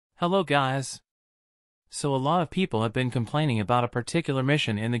Hello guys. So a lot of people have been complaining about a particular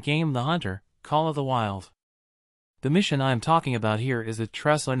mission in the game The Hunter, Call of the Wild. The mission I am talking about here is at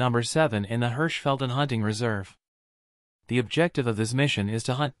Tressler number 7 in the Hirschfelden Hunting Reserve. The objective of this mission is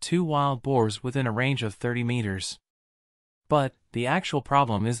to hunt 2 wild boars within a range of 30 meters. But, the actual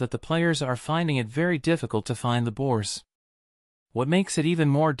problem is that the players are finding it very difficult to find the boars. What makes it even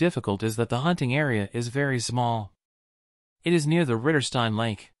more difficult is that the hunting area is very small. It is near the Ritterstein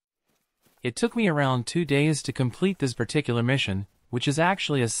Lake. It took me around 2 days to complete this particular mission, which is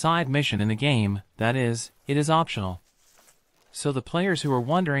actually a side mission in the game, that is, it is optional. So the players who are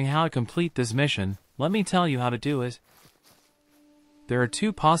wondering how to complete this mission, let me tell you how to do it. There are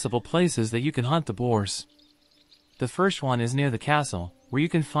 2 possible places that you can hunt the boars. The first one is near the castle, where you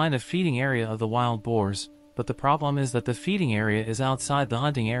can find a feeding area of the wild boars, but the problem is that the feeding area is outside the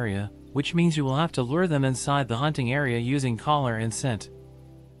hunting area, which means you will have to lure them inside the hunting area using collar and scent.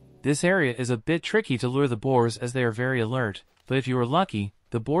 This area is a bit tricky to lure the boars as they are very alert, but if you are lucky,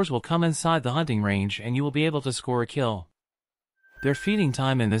 the boars will come inside the hunting range and you will be able to score a kill. Their feeding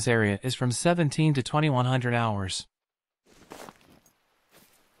time in this area is from 17 to 2100 hours.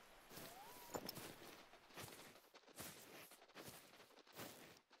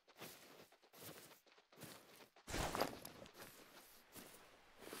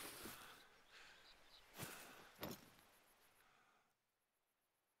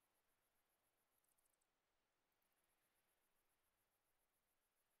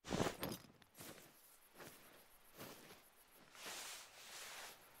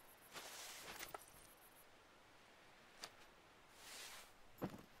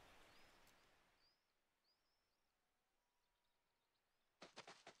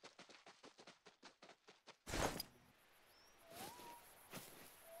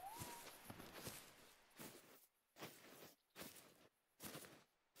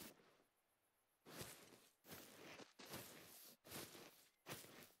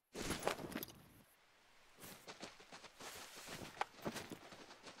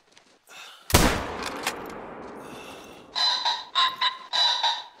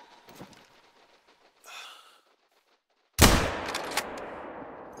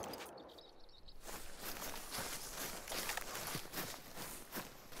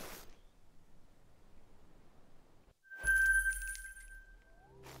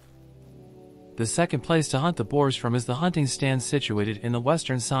 The second place to hunt the boars from is the hunting stand situated in the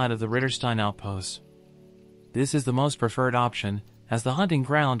western side of the Ritterstein outpost. This is the most preferred option, as the hunting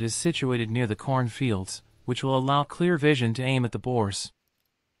ground is situated near the corn fields, which will allow clear vision to aim at the boars.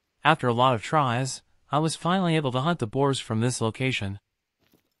 After a lot of tries, I was finally able to hunt the boars from this location.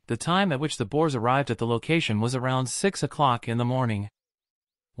 The time at which the boars arrived at the location was around 6 o'clock in the morning.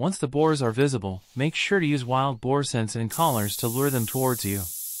 Once the boars are visible, make sure to use wild boar scents and collars to lure them towards you.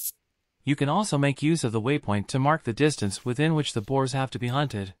 You can also make use of the waypoint to mark the distance within which the boars have to be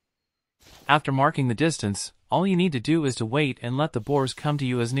hunted. After marking the distance, all you need to do is to wait and let the boars come to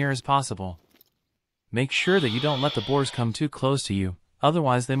you as near as possible. Make sure that you don't let the boars come too close to you,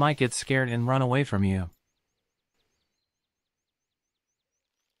 otherwise they might get scared and run away from you.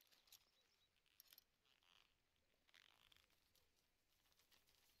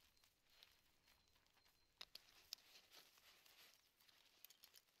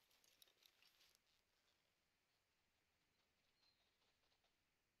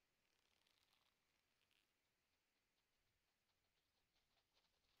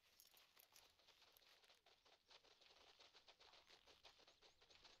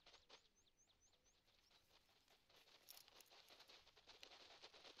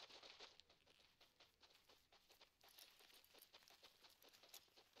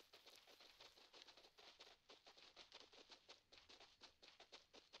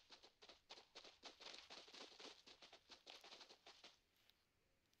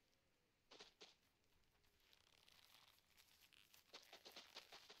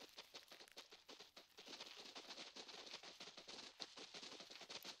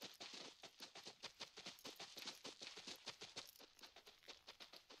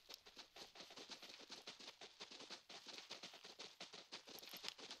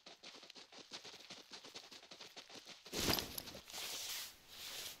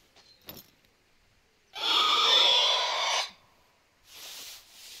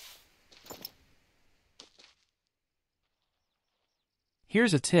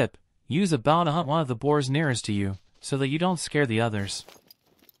 Here's a tip: use a bow to hunt one of the boars nearest to you, so that you don't scare the others.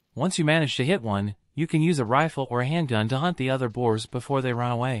 Once you manage to hit one, you can use a rifle or a handgun to hunt the other boars before they run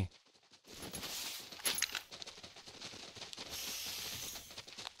away.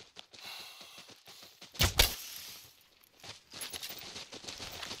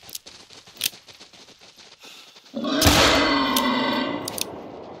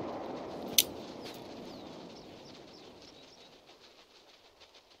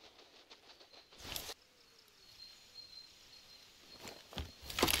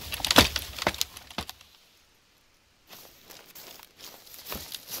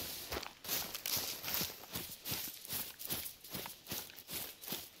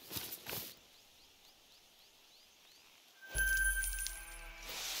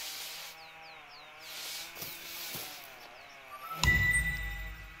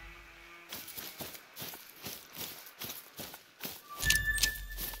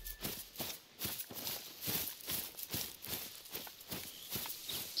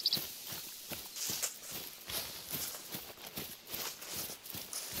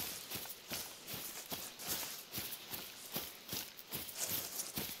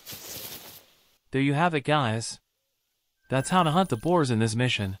 There you have it, guys. That's how to hunt the boars in this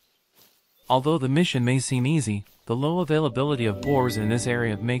mission. Although the mission may seem easy, the low availability of boars in this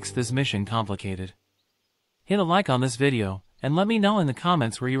area makes this mission complicated. Hit a like on this video, and let me know in the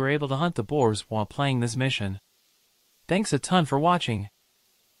comments where you were able to hunt the boars while playing this mission. Thanks a ton for watching.